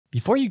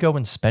Before you go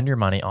and spend your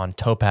money on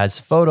Topaz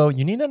Photo,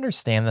 you need to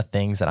understand the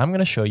things that I'm going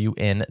to show you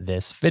in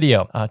this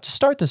video. To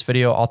start this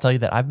video, I'll tell you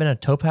that I've been a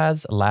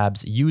Topaz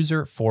Labs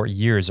user for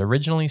years,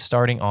 originally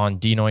starting on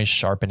denoise,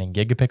 sharpen, and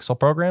gigapixel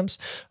programs,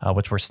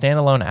 which were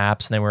standalone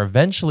apps, and they were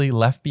eventually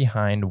left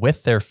behind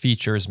with their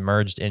features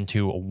merged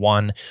into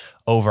one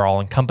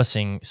overall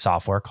encompassing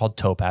software called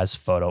Topaz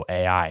Photo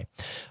AI.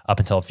 Up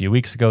until a few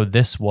weeks ago,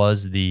 this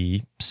was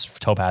the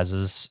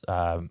Topaz's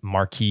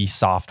marquee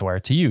software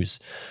to use.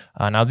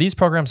 Now, these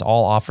programs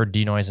all offered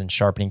denoise and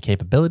sharpening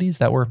capabilities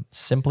that were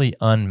simply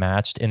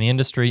unmatched in the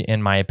industry,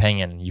 in my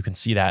opinion. You can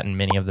see that in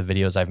many of the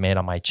videos I've made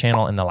on my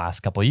channel in the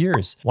last couple of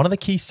years. One of the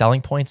key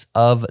selling points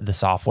of the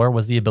software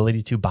was the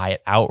ability to buy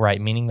it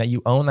outright, meaning that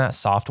you own that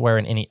software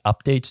and any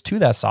updates to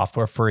that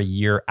software for a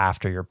year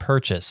after your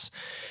purchase.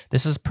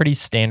 This is pretty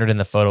standard in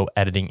the photo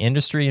editing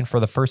industry, and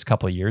for the first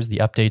couple of years, the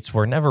updates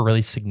were never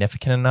really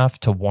significant enough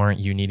to warrant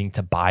you needing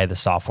to buy the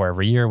software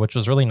every year, which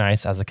was really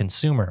nice as a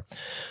consumer.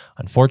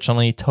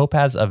 Unfortunately,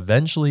 Topaz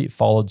eventually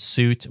followed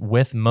suit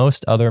with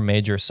most other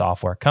major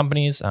software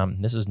companies.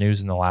 This is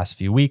news in the last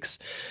few weeks.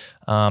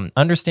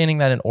 Understanding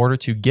that in order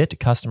to get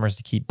customers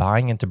to keep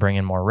buying and to bring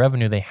in more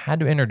revenue, they had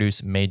to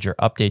introduce major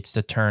updates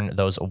to turn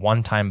those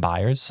one-time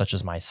buyers, such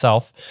as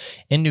myself,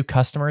 into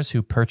customers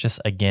who purchase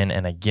again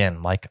and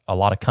again. Like a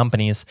lot of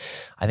companies,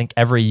 I think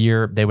every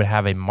year they would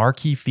have a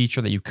marquee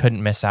feature that you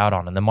couldn't miss out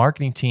on. And the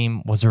marketing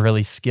team was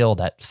really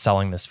skilled at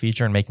selling this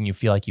feature and making you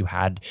feel like you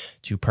had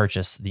to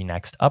purchase the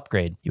next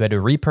upgrade. You had to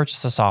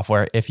repurchase the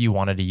software if you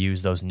wanted to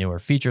use those newer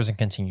features and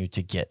continue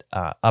to get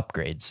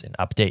upgrades and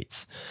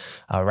updates.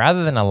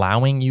 Rather than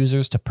allowing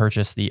users to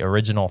purchase the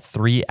original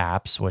 3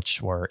 apps,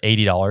 which were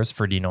 $80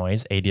 for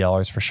denoise,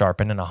 $80 for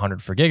sharpen, and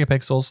 $100 for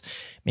gigapixels,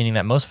 meaning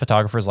that most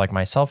photographers like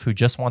myself who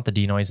just want the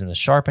denoise and the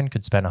sharpen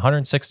could spend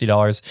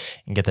 $160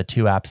 and get the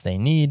 2 apps they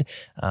need.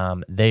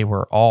 They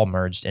were all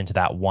merged into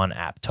that one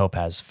app,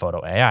 Topaz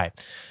Photo AI.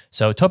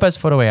 So Topaz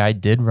Photo AI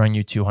did run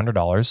you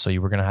 $200, so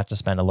you were going to have to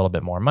spend a little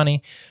bit more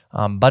money,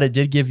 but it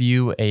did give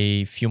you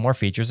a few more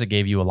features. It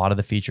gave you a lot of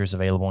the features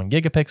available in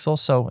gigapixels,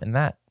 so in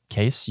that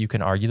case, you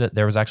can argue that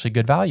there was actually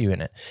good value in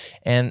it.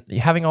 And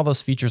having all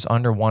those features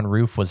under one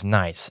roof was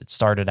nice. It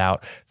started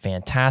out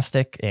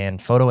fantastic,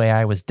 and Photo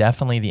AI was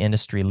definitely the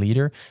industry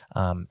leader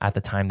at the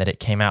time that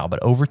it came out.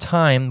 But over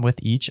time, with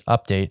each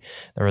update,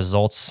 the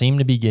results seem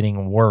to be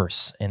getting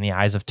worse. In the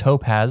eyes of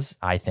Topaz,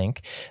 I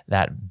think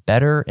that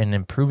better and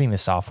improving the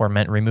software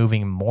meant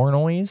removing more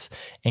noise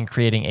and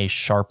creating a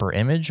sharper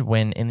image,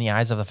 when in the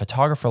eyes of the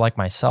photographer like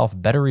myself,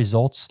 better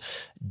results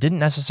didn't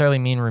necessarily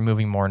mean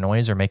removing more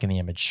noise or making the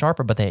image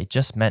sharper, but they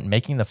just meant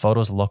making the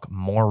photos look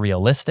more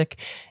realistic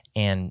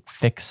and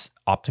fix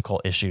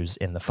optical issues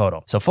in the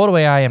photo. So Photo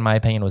AI, in my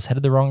opinion, was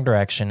headed the wrong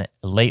direction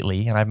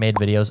lately, and I've made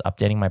videos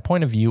updating my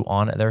point of view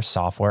on their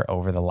software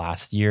over the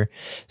last year.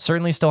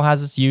 Certainly still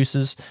has its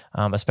uses,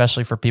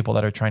 especially for people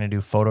that are trying to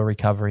do photo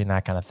recovery and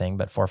that kind of thing.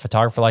 But for a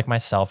photographer like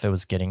myself, it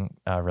was getting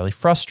really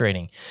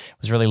frustrating.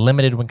 It was really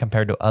limited when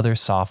compared to other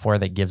software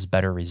that gives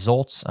better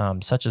results,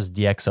 such as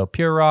DxO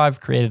Pure Raw.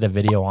 I've created a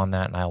video on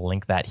that, and I'll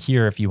link that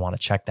here if you want to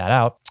check that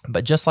out.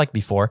 But just like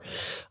before,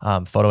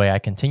 Photo AI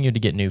continued to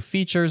get new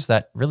features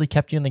that really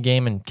kept you in the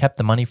game and kept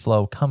the money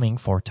flow coming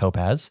for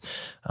Topaz,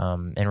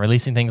 and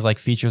releasing things like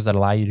features that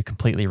allow you to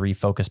completely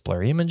refocus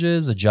blurry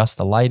images, adjust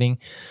the lighting,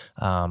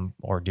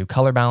 or do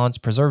color balance,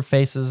 preserve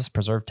faces,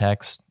 preserve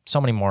text,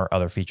 so many more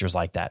other features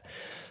like that.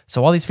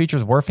 So while these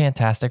features were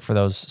fantastic for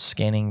those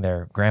scanning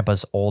their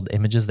grandpa's old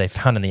images they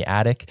found in the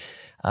attic,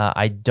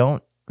 I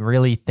don't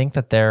really think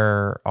that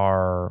there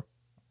are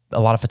a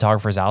lot of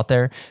photographers out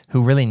there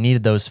who really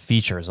needed those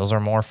features. Those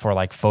are more for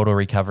like photo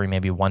recovery,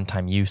 maybe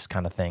one-time use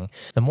kind of thing.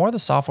 The more the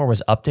software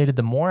was updated,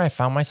 the more I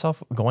found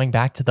myself going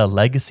back to the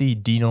legacy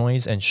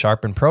denoise and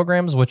sharpen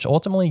programs, which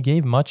ultimately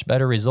gave much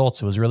better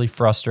results. It was really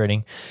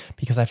frustrating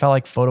because I felt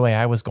like Photo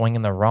AI was going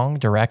in the wrong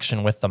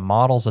direction with the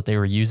models that they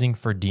were using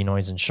for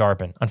denoise and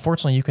sharpen.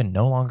 Unfortunately, you can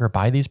no longer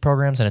buy these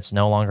programs and it's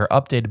no longer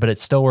updated, but it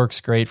still works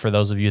great for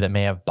those of you that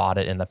may have bought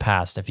it in the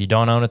past. If you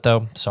don't own it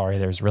though, sorry,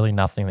 there's really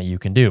nothing that you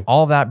can do.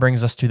 All of that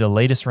brings us to the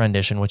latest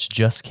rendition, which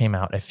just came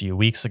out a few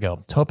weeks ago.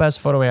 Topaz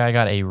Photo AI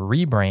got a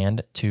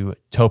rebrand to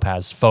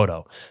Topaz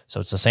Photo.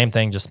 So it's the same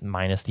thing, just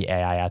minus the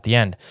AI at the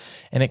end.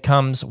 And it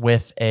comes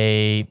with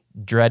a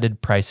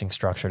dreaded pricing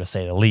structure, to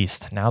say the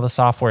least. Now the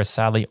software is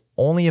sadly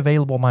only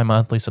available by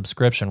monthly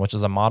subscription, which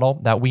is a model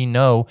that we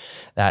know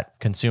that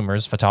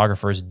consumers,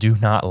 photographers do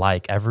not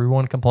like.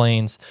 Everyone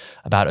complains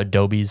about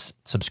Adobe's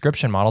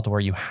subscription model to where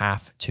you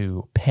have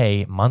to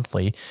pay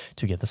monthly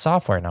to get the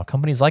software. Now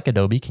companies like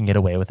Adobe can get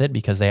away with it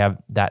because they have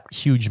that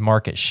huge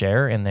market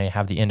share and they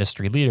have the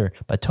industry leader.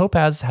 But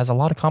Topaz has a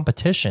lot of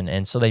competition,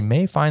 and so they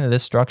may find that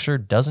this structure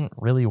doesn't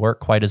really work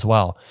quite as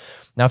well.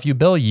 Now, if you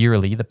bill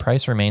yearly, the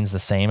price remains the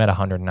same at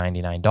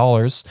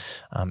 $199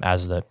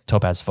 as the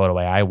Topaz Photo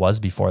AI was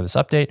before this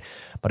update.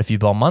 But if you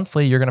bill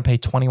monthly, you're going to pay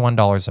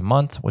 $21 a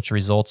month, which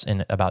results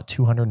in about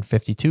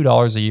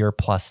 $252 a year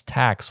plus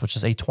tax, which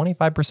is a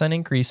 25%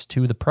 increase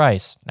to the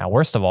price. Now,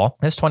 worst of all,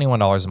 this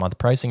 $21 a month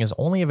pricing is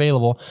only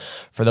available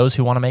for those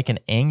who want to make an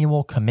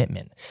annual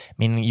commitment,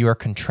 meaning you are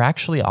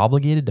contractually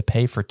obligated to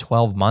pay for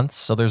 12 months,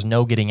 so there's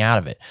no getting out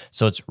of it.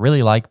 So it's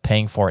really like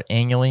paying for it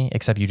annually,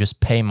 except you just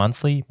pay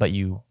monthly, but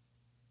you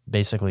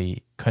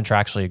basically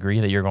contractually agree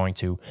that you're going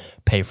to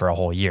pay for a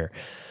whole year.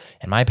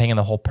 In my opinion,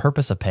 the whole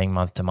purpose of paying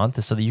month to month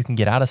is so that you can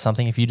get out of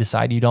something if you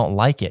decide you don't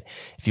like it.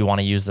 If you want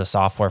to use the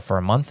software for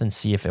a month and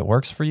see if it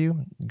works for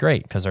you,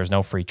 great, because there's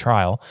no free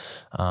trial.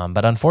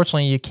 But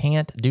unfortunately, you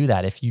can't do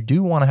that. If you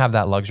do want to have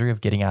that luxury of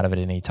getting out of it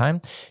at any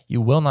time, you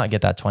will not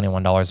get that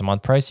 $21 a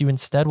month price. You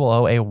instead will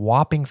owe a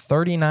whopping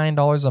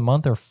 $39 a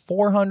month or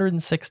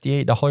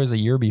 $468 a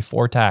year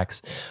before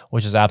tax,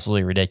 which is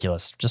absolutely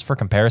ridiculous. Just for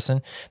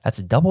comparison, that's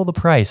double the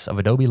price of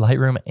Adobe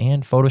Lightroom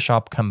and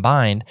Photoshop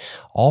combined,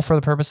 all for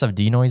the purpose of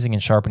denoising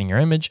and sharpening your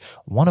image,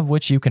 one of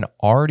which you can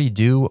already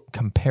do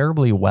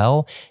comparably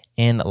well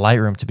in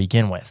Lightroom to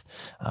begin with.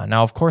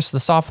 Now, of course, the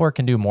software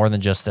can do more than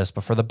just this,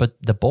 but for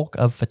the bulk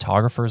of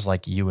photographers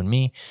like you and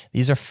me,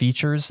 these are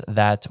features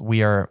that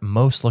we are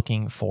most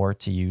looking for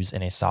to use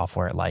in a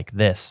software like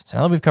this. So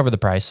now that we've covered the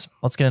price,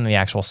 let's get into the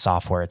actual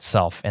software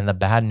itself. And the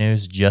bad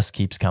news just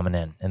keeps coming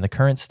in. In the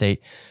current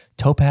state,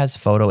 Topaz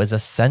Photo is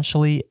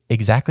essentially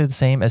exactly the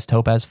same as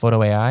Topaz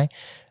Photo AI.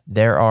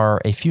 There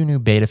are a few new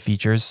beta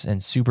features,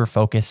 and Super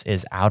Focus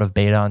is out of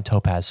beta on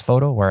Topaz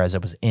Photo, whereas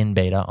it was in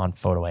beta on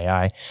Photo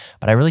AI.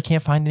 But I really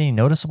can't find any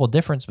noticeable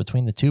difference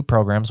between the two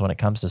programs when it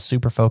comes to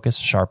Super Focus,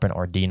 Sharpen,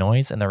 or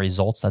Denoise and the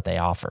results that they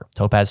offer.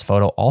 Topaz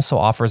Photo also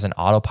offers an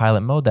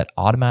autopilot mode that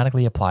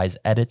automatically applies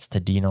edits to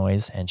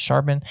Denoise and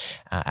Sharpen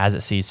as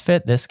it sees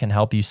fit. This can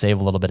help you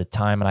save a little bit of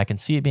time, and I can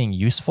see it being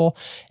useful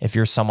if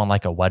you're someone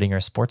like a wedding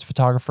or sports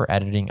photographer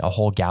editing a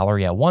whole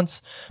gallery at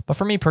once. But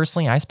for me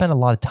personally, I spend a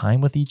lot of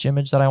time with each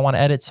image that I want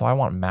to edit, so I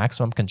want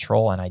maximum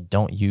control, and I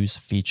don't use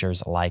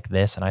features like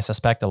this, and I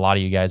suspect a lot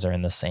of you guys are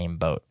in the same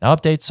boat. Now,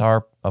 updates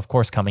are of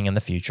course coming in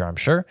the future, I'm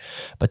sure,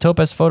 but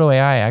Topaz Photo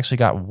AI actually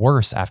got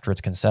worse after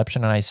its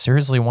conception, and I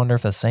seriously wonder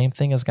if the same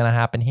thing is going to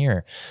happen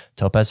here.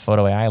 Topaz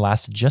Photo AI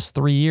lasted just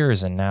 3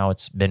 years, and now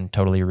it's been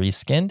totally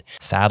reskinned.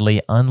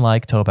 Sadly,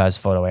 unlike Topaz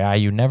Photo AI,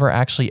 you never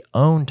actually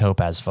own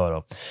Topaz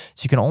Photo,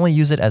 so you can only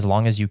use it as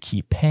long as you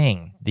keep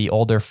paying. The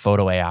older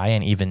Photo AI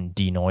and even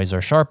Denoise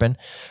or Sharpen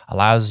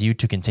allows you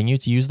to continue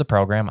to use the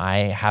program. I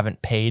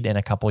haven't paid in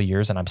a couple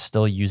years, and I'm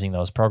still using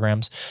those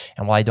programs,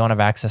 and while I don't have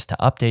access to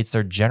updates,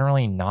 they're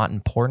generally not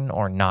important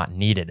or not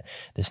needed.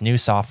 This new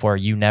software,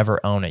 you never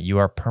own it. You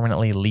are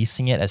permanently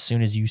leasing it. As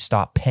soon as you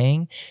stop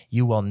paying,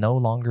 you will no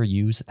longer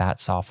use that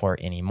software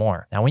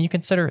anymore. Now, when you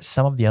consider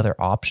some of the other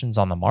options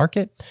on the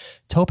market,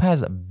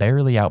 Topaz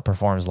barely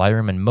outperforms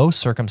Lightroom in most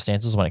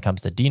circumstances when it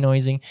comes to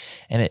denoising,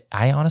 and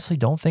I honestly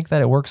don't think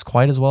that it works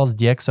quite as well as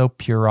DxO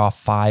Pure Raw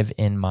 5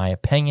 in my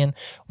opinion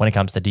when it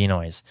comes to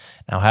denoise.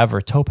 Now, however,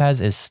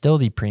 Topaz is still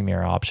the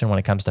premier option when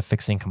it comes to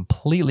fixing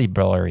completely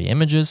blurry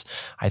images.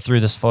 I threw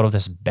this photo of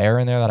this bear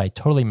in there that I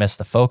totally missed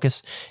the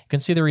focus. You can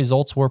see the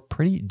results were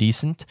pretty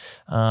decent,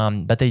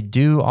 but they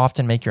do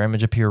often make your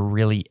image appear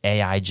really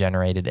AI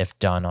generated if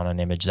done on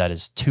an image that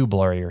is too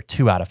blurry or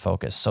too out of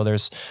focus. So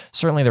there's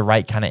certainly the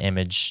right kind of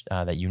image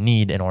that you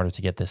need in order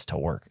to get this to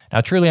work.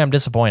 Now, truly, I'm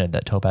disappointed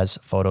that Topaz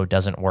Photo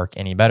doesn't work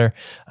any better.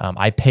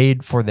 I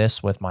paid for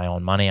this with my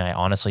own money. I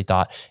honestly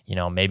thought,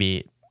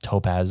 maybe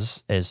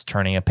Topaz is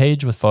turning a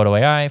page with Photo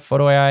AI.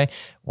 Photo AI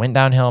went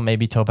downhill.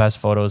 Maybe Topaz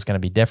Photo is going to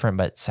be different,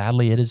 but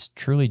sadly, it is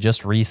truly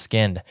just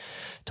reskinned.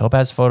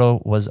 Topaz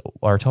Photo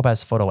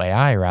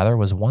AI rather,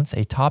 was once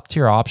a top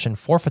tier option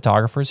for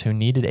photographers who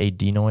needed a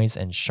denoise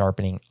and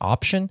sharpening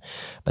option,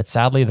 but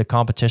sadly, the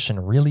competition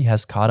really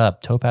has caught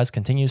up. Topaz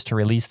continues to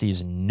release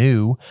these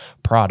new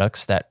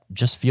products that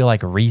just feel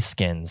like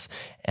reskins,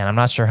 and I'm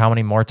not sure how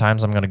many more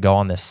times I'm going to go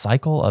on this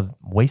cycle of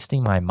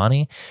wasting my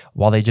money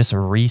while they just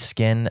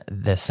reskin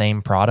the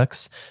same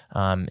products,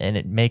 and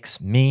it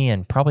makes me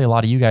and probably a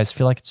lot of you guys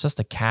feel like it's just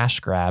a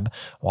cash grab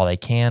while they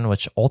can,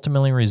 which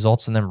ultimately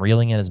results in them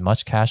reeling in as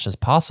much cash as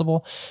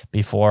possible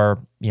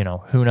before,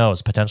 who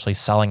knows, potentially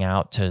selling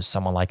out to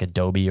someone like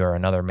Adobe or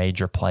another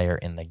major player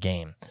in the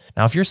game.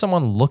 Now, if you're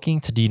someone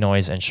looking to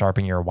denoise and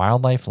sharpen your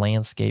wildlife,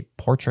 landscape,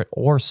 portrait,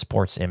 or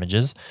sports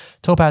images,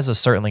 Topaz is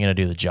certainly going to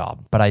do the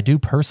job. But I do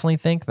personally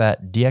think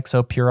that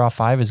DxO Pure Raw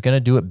 5 is going to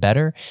do it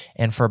better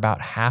and for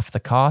about half the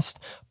cost.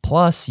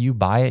 Plus, you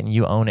buy it and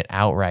you own it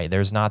outright.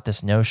 There's not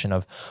this notion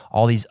of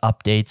all these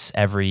updates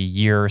every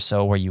year or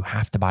so where you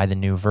have to buy the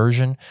new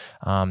version.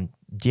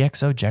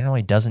 DxO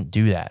generally doesn't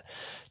do that.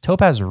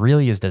 Topaz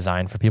really is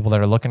designed for people that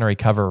are looking to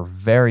recover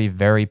very,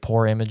 very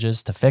poor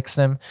images to fix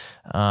them,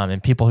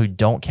 and people who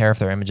don't care if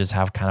their images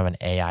have kind of an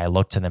AI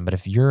look to them. But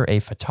if you're a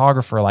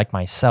photographer like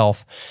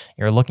myself,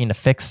 you're looking to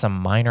fix some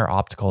minor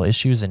optical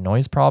issues and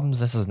noise problems,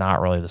 this is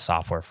not really the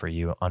software for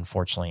you,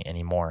 unfortunately,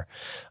 anymore.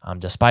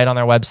 Despite on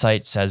their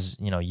website says,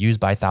 used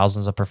by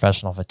thousands of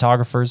professional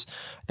photographers,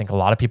 I think a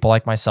lot of people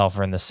like myself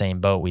are in the same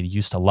boat. We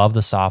used to love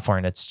the software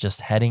and it's just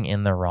heading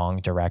in the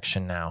wrong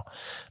direction now.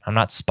 I'm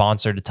not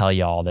sponsored to tell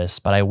you all this,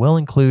 but I will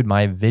include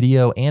my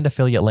video and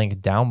affiliate link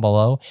down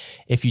below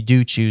if you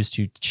do choose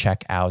to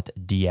check out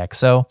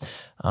DxO.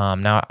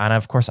 Now, and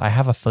of course, I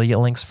have affiliate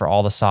links for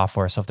all the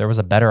software. So if there was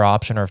a better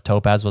option or if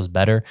Topaz was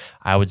better,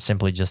 I would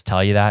simply just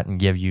tell you that and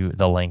give you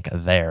the link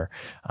there.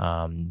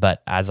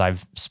 But as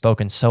I've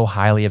spoken so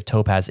highly of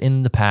Topaz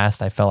in the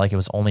past, I felt like it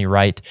was only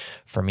right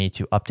for me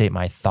to update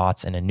my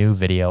thoughts in a new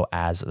video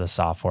as the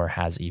software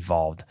has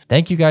evolved.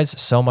 Thank you guys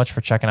so much for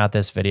checking out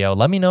this video.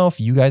 Let me know if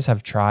you guys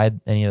have tried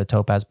any of the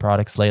Topaz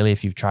products lately,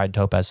 if you've tried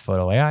Topaz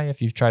Photo AI,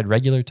 if you've tried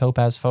regular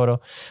Topaz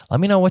Photo. Let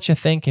me know what you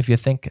think, if you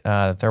think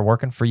they're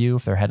working for you,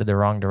 if they're headed the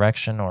wrong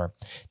direction, or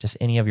just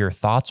any of your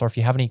thoughts, or if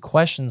you have any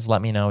questions, let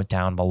me know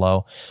down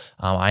below.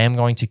 I am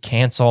going to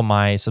cancel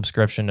my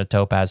subscription to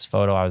Topaz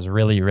Photo. I was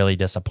really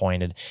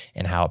disappointed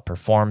in how it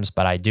performs,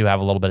 but I do have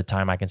a little bit of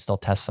time. I can still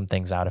test some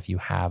things out if you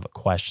have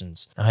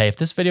questions. Now, hey, if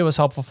this video was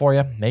helpful for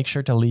you, make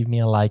sure to leave me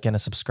a like and a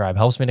subscribe.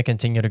 Helps me to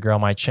continue to grow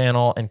my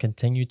channel and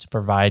continue to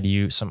provide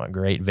you some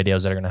great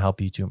videos that are going to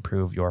help you to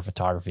improve your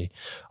photography.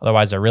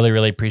 Otherwise, I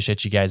really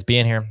appreciate you guys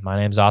being here. My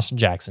name is Austin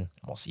Jackson.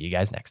 We'll see you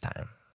guys next time.